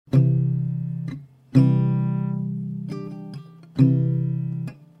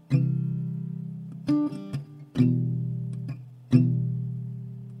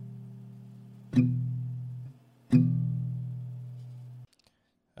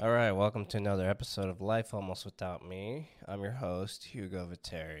All right, welcome to another episode of Life Almost Without Me. I'm your host, Hugo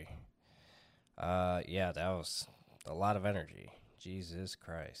Viteri. Yeah, that was a lot of energy. Jesus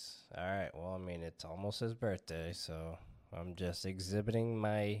Christ. All right, well, I mean, it's almost his birthday, so I'm just exhibiting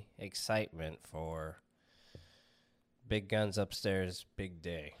my excitement for Big Guns Upstairs, Big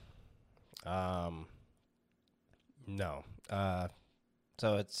Day. Um, no.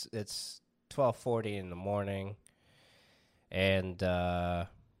 So it's 12:40 in the morning, and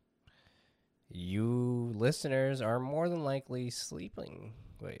you listeners are more than likely sleeping.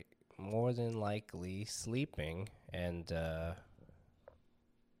 Wait, more than likely sleeping, and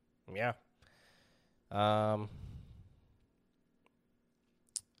yeah, um,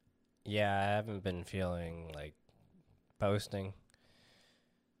 yeah, I haven't been feeling like posting.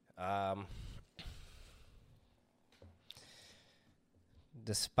 Um,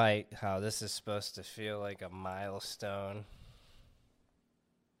 Despite how this is supposed to feel like a milestone,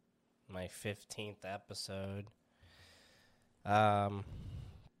 my 15th episode. Um,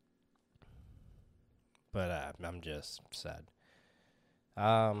 but I'm just sad.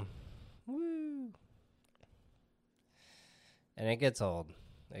 Um, woo. And it gets old.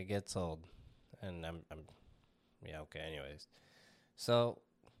 It gets old, and I'm yeah, okay. Anyways, so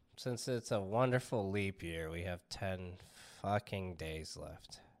since it's a wonderful leap year, we have 10 fucking days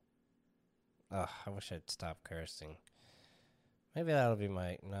left. Ugh, I wish I'd stop cursing. Maybe that'll be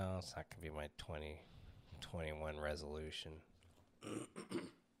my, no, it's not gonna be my 2021 resolution.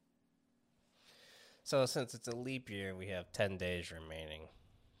 So since it's a leap year, we have 10 days remaining.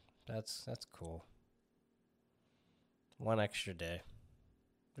 That's cool. One extra day.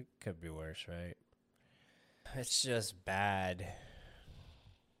 It could be worse, right? It's just bad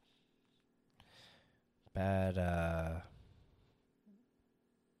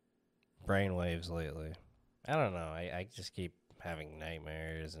brainwaves lately. I don't know. I just keep having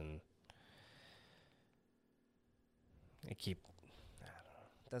nightmares, and I keep. I don't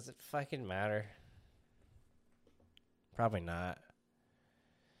know. Does it fucking matter? Probably not.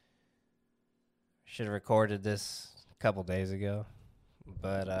 Should have recorded this a couple days ago,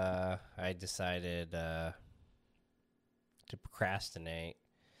 but I decided to procrastinate,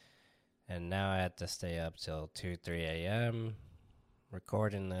 and now I have to stay up till 2, 3 a.m.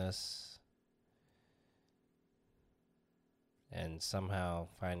 recording this, and somehow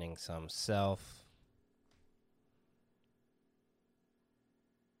finding some self.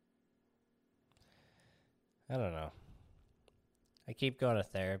 I don't know. I keep going to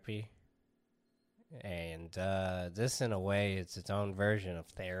therapy, and this, in a way, it's its own version of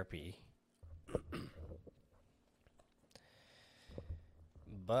therapy.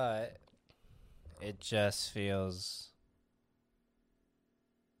 But it just feels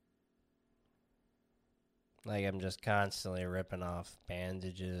like I'm just constantly ripping off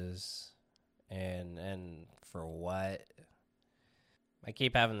bandages, and for what? I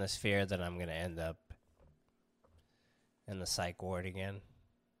keep having this fear that I'm going to end up in the psych ward again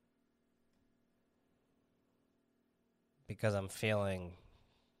because I'm feeling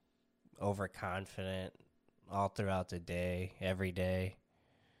overconfident all throughout the day, every day.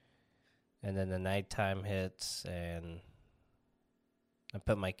 And then the nighttime hits, and I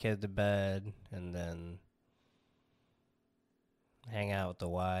put my kid to bed, and then hang out with the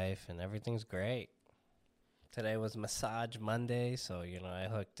wife, and everything's great. Today was Massage Monday, so, I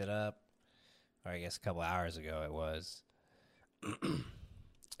hooked it up. Or I guess a couple hours ago it was.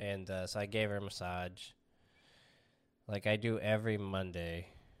 And so I gave her a massage like I do every Monday.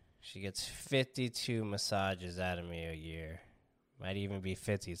 She gets 52 massages out of me a year. Might even be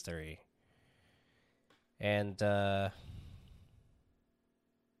 53. And now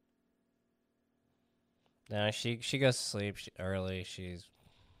she goes to sleep early. She's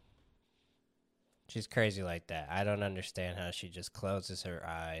crazy like that. I don't understand how she just closes her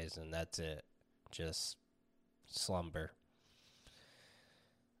eyes and that's it. Just slumber.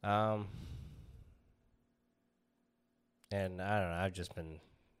 Um and I don't know, I've just been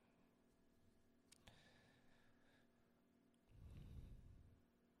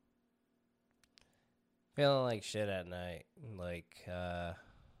feeling like shit at night. Like I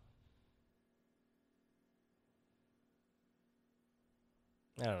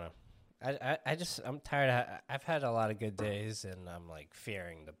don't know. I'm tired. I've had a lot of good days, and I'm like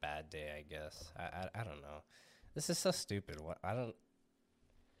fearing the bad day. I guess I don't know. This is so stupid. What I don't.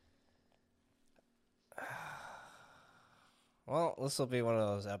 Well, this will be one of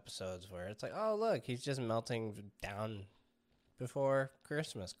those episodes where it's like, oh look, he's just melting down before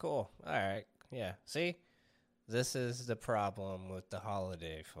Christmas. Cool. All right. Yeah. See, this is the problem with the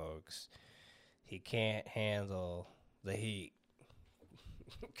holiday, folks. He can't handle the heat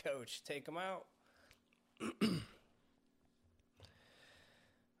Coach, take him out.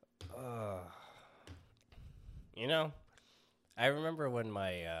 uh, you know, I remember when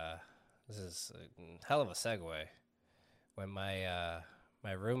this is a hell of a segue, when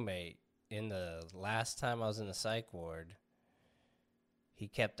my roommate, in the last time I was in the psych ward, he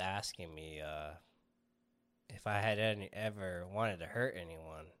kept asking me if I had ever wanted to hurt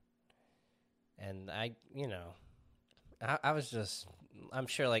anyone. And I was just, I'm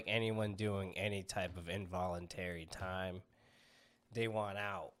sure like anyone doing any type of involuntary time, they want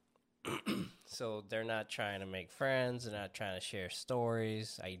out. So they're not trying to make friends. They're not trying to share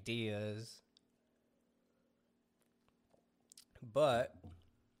stories, ideas. But,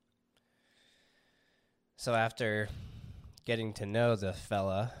 so after getting to know the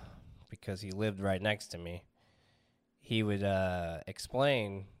fella, because he lived right next to me, he would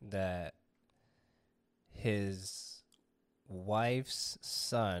explain that his wife's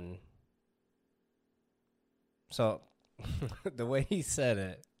son. So the way he said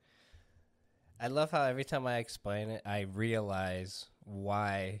it, I love how every time I explain it, I realize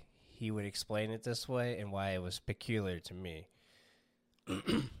why he would explain it this way and why it was peculiar to me.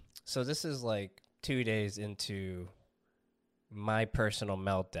 So this is like 2 days into my personal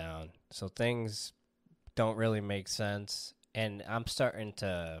meltdown. So things don't really make sense, and I'm starting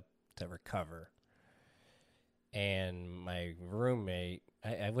to recover. And my roommate,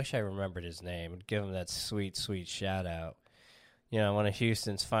 I wish I remembered his name. I'd give him that sweet, sweet shout out. You know, one of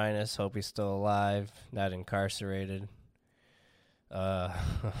Houston's finest. Hope he's still alive, not incarcerated. Yeah,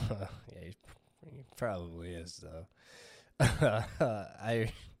 he probably is, though.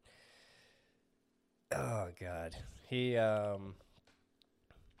 Oh, God. He,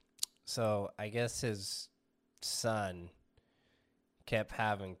 so I guess his son kept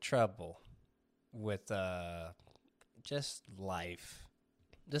having trouble with just life.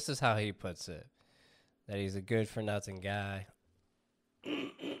 This is how he puts it, that he's a good for nothing guy.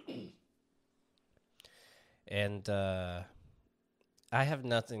 And I have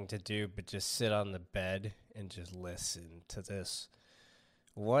nothing to do but just sit on the bed and just listen to this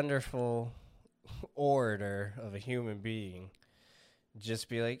wonderful orator of a human being just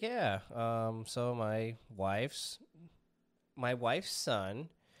be like, yeah, so my wife's son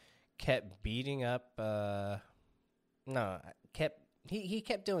kept beating up he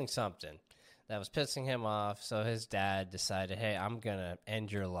kept doing something that was pissing him off, so his dad decided, hey, I'm gonna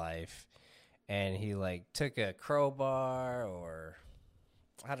end your life. And he like took a crowbar, or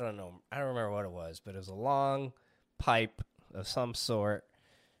I don't know, I don't remember what it was, but it was a long pipe of some sort,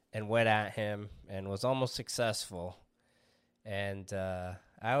 and went at him and was almost successful. And I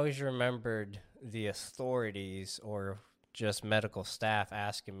always remembered the authorities or just medical staff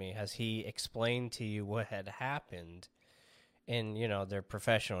asking me, has he explained to you what had happened in, their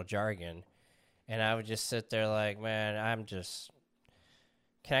professional jargon? And I would just sit there like, man,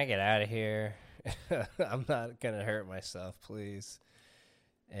 can I get out of here? I'm not going to hurt myself, please.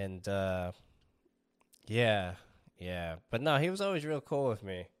 And, yeah. But no, he was always real cool with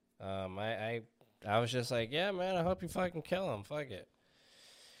me. I was just like, yeah, man, I hope you fucking kill him. Fuck it.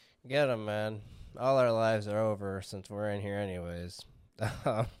 Get him, man. All our lives are over since we're in here anyways.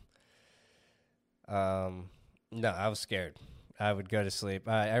 No, I was scared. I would go to sleep.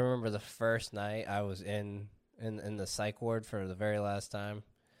 I remember the first night I was in the psych ward for the very last time.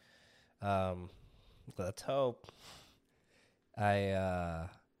 Let's hope. I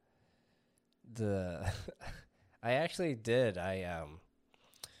actually did.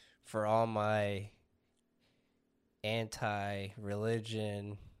 For all my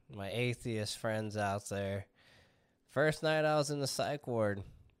anti-religion, my atheist friends out there, first night I was in the psych ward,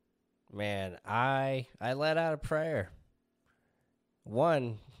 man, I let out a prayer.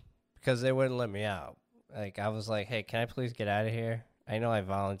 One, because they wouldn't let me out. Like, I was like, hey, can I please get out of here? I know I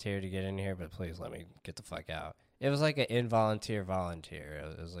volunteered to get in here, but please let me get the fuck out. It was like an involunteer volunteer.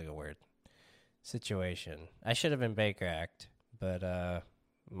 It was like a weird situation. I should have been Baker Act, but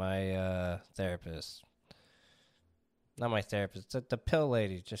my therapist, not my therapist, the pill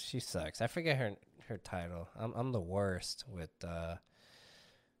lady, she sucks. I forget her title. I'm the worst with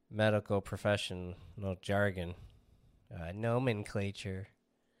medical professional jargon, nomenclature.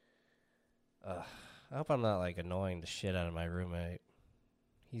 I hope I'm not like annoying the shit out of my roommate.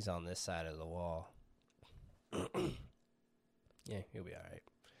 He's on this side of the wall. Yeah, he'll be all right.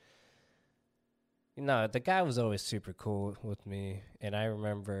 The guy was always super cool with me, and I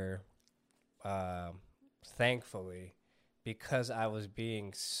remember, thankfully, because I was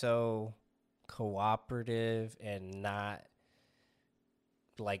being so cooperative and not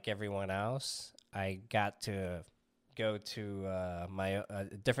like everyone else, I got to go to my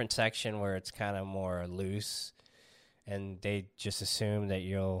different section where it's kind of more loose, and they just assume that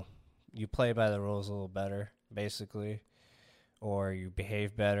you play by the rules a little better, basically, or you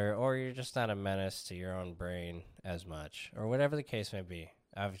behave better, or you're just not a menace to your own brain as much, or whatever the case may be.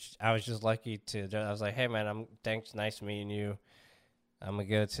 I was just lucky to. I was like, hey man, thanks, nice meeting you. I'm gonna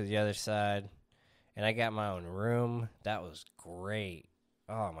go to the other side, and I got my own room. That was great.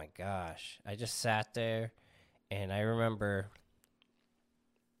 Oh my gosh, I just sat there, and I remember.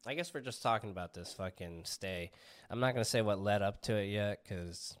 I guess we're just talking about this fucking stay. I'm not gonna say what led up to it yet,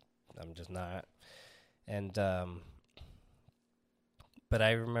 because I'm just not. And but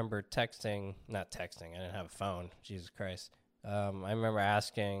I remember not texting. I didn't have a phone. Jesus Christ. I remember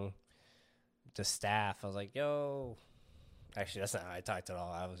asking the staff. I was like, "Yo," actually, that's not how I talked at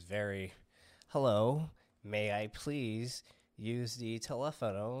all. I was very, "Hello, may I please use the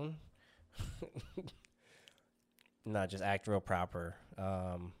telephone?" No, just act real proper.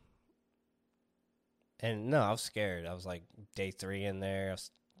 And no, I was scared. I was like day 3 in there. I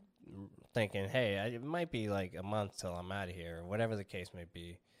was thinking, hey, it might be like a month till I'm out of here, or whatever the case may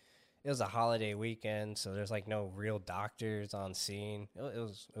be. It was a holiday weekend, so there's like no real doctors on scene. It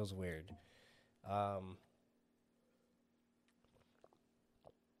was weird. I'm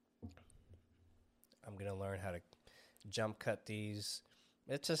gonna learn how to jump cut these.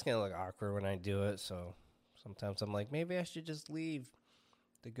 It's just gonna look awkward when I do it, so sometimes I'm like, maybe I should just leave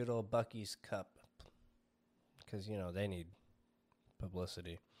the good old Buc-ee's cup, because they need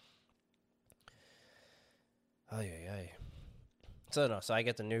publicity. Oh yeah. So I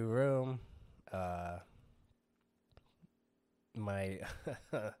get the new room. My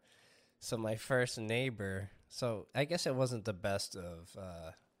so my first neighbor. So I guess it wasn't the best of.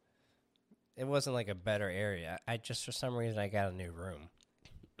 It wasn't like a better area. I just, for some reason, I got a new room.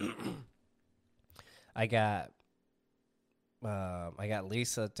 I got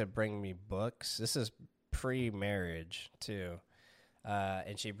Lisa to bring me books. This is pre-marriage too,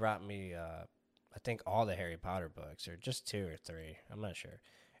 and she brought me I think all the Harry Potter books, or just 2 or 3. I'm not sure.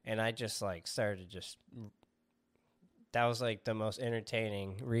 And I just like started that was like the most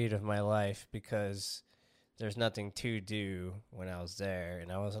entertaining read of my life, because there's nothing to do when I was there,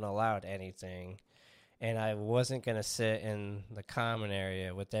 and I wasn't allowed anything. And I wasn't going to sit in the common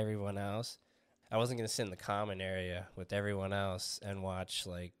area with everyone else. And watch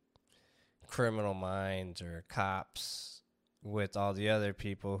like Criminal Minds or Cops with all the other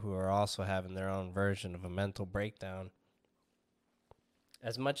people who are also having their own version of a mental breakdown.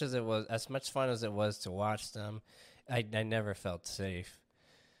 As much fun as it was to watch them, I never felt safe.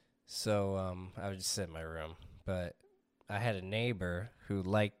 So I would just sit in my room. But I had a neighbor who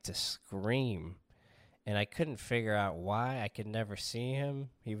liked to scream, and I couldn't figure out why. I could never see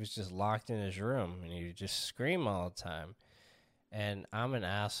him. He was just locked in his room, and he would just scream all the time. And I'm an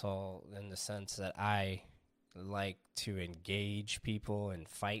asshole in the sense that I like to engage people and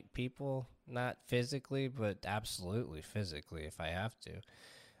fight people, not physically, but absolutely physically if I have to.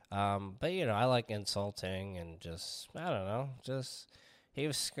 But I like insulting, and just, I don't know, he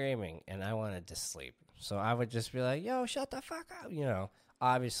was screaming and I wanted to sleep. So I would just be like, yo, shut the fuck up.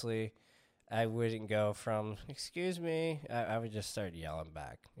 Obviously I wouldn't go from, excuse me. I would just start yelling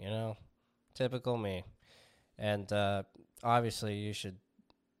back, typical me. And obviously you should,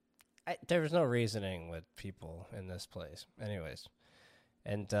 there was no reasoning with people in this place. Anyways.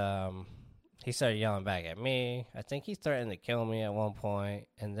 And he started yelling back at me. I think he threatened to kill me at one point.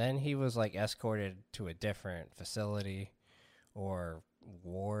 And then he was like escorted to a different facility or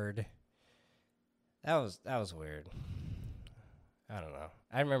ward. That was weird. I don't know.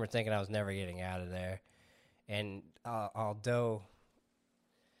 I remember thinking I was never getting out of there. And although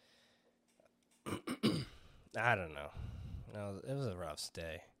I don't know. No, it was a rough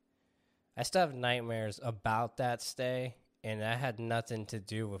stay. I still have nightmares about that stay, and that had nothing to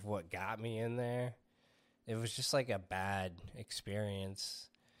do with what got me in there. It was just like a bad experience.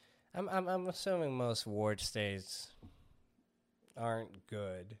 I'm assuming most ward stays aren't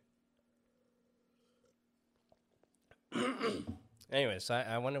good. Anyway, so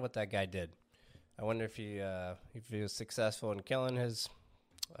I wonder what that guy did. I wonder if he was successful in killing his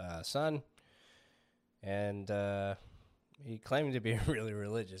son, and he claimed to be a really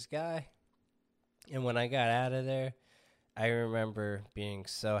religious guy. And when I got out of there, I remember being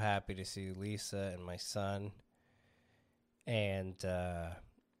so happy to see Lisa and my son. And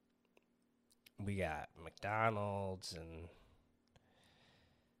we got McDonald's,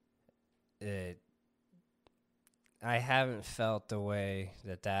 and I haven't felt the way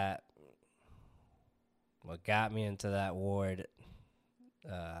that what got me into that ward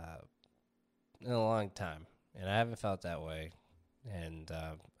in a long time. And I haven't felt that way. And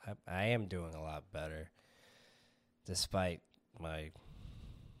I am doing a lot better despite my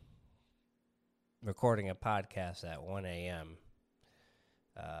recording a podcast at 1 a.m.,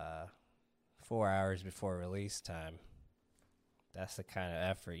 4 hours before release time. That's the kind of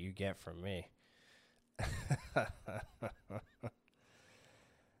effort you get from me.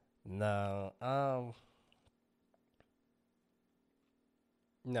 No,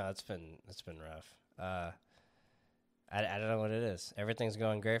 no, it's been rough. I don't know what it is. Everything's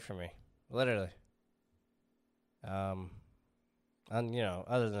going great for me, literally. Other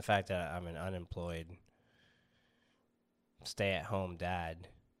than the fact that I'm an unemployed, stay-at-home dad,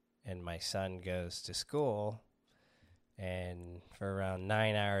 and my son goes to school, and for around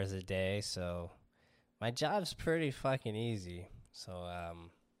 9 hours a day, so my job's pretty fucking easy. So,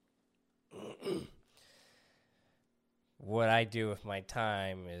 what I do with my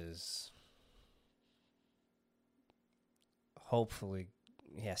time is hopefully,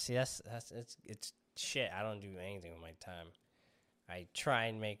 yeah. See, that's it's shit. I don't do anything with my time. I try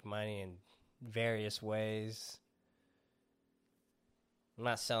and make money in various ways. I'm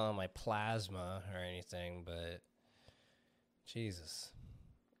not selling my plasma or anything, but Jesus.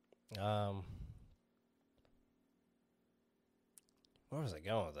 Where was I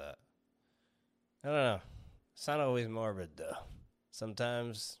going with that? I don't know. It's not always morbid, though.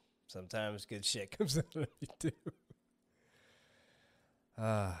 Sometimes good shit comes out of me, too.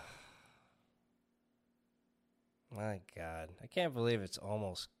 My God. I can't believe it's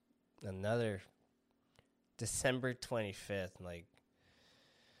almost another December 25th. Like,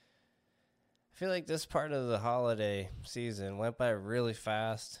 I feel like this part of the holiday season went by really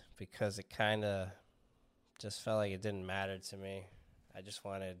fast because it kind of just felt like it didn't matter to me. I just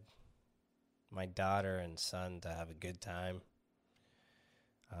wanted my daughter and son to have a good time.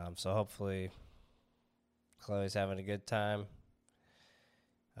 So hopefully Chloe's having a good time.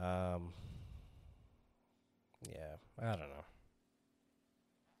 Yeah, I don't know.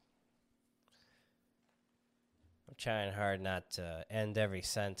 I'm trying hard not to end every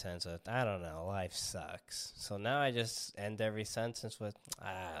sentence with, I don't know, life sucks. So now I just end every sentence with,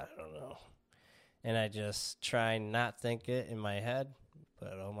 I don't know. And I just try not think it in my head,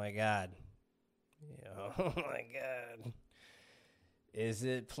 but oh my God. Oh my God. Is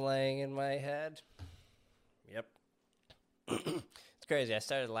it playing in my head? Yep. It's crazy. I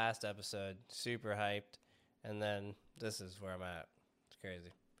started last episode super hyped, and then this is where I'm at. It's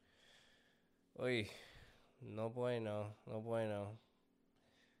crazy. Oy. No bueno. No bueno.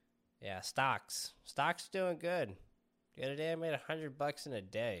 Yeah, stocks. Stocks doing good. The other day I made $100 in a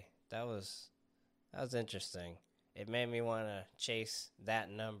day. That was interesting. It made me want to chase that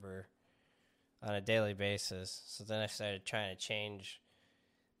number on a daily basis. So then I started trying to change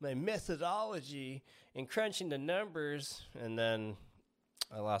my methodology in crunching the numbers, and then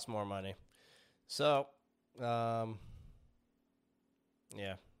I lost more money. So, yeah,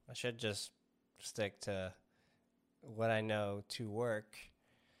 I should just stick to what I know to work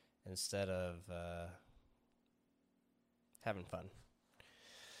instead of having fun.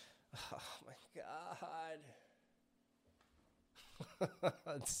 Oh my God.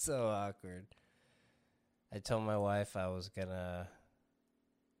 It's so awkward. I told my wife I was gonna,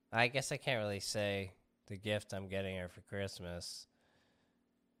 I guess I can't really say the gift I'm getting her for Christmas.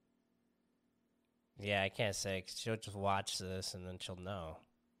 Yeah, I can't say, 'cause she'll just watch this and then she'll know.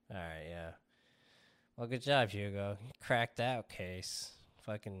 Alright, yeah. Well, good job, Hugo. You cracked that case.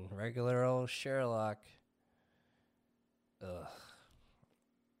 Fucking regular old Sherlock. Ugh.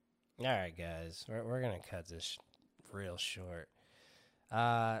 Alright, guys. We're gonna cut this real short.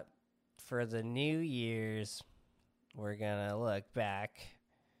 For the New Year's, we're gonna look back.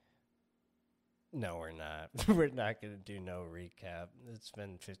 No, we're not. We're not going to do no recap. It's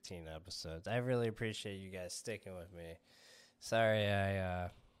been 15 episodes. I really appreciate you guys sticking with me. Sorry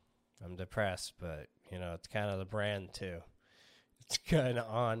I'm depressed, but, it's kind of the brand, too. It's kind of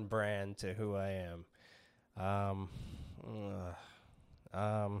on brand to who I am.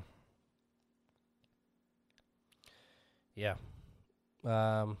 Yeah.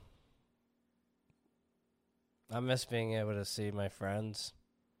 I miss being able to see my friends.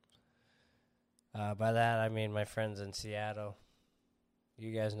 By that, I mean my friends in Seattle.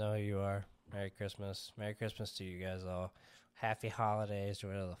 You guys know who you are. Merry Christmas. Merry Christmas to you guys all. Happy holidays, or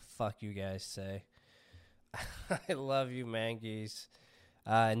whatever the fuck you guys say. I love you, mangies.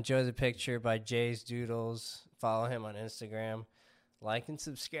 Enjoy the picture by Jay's Doodles. Follow him on Instagram. Like and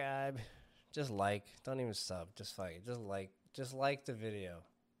subscribe. Just like. Don't even sub. Just fuck it. Just like the video.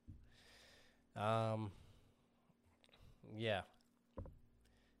 Yeah.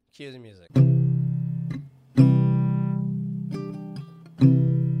 Cue the music.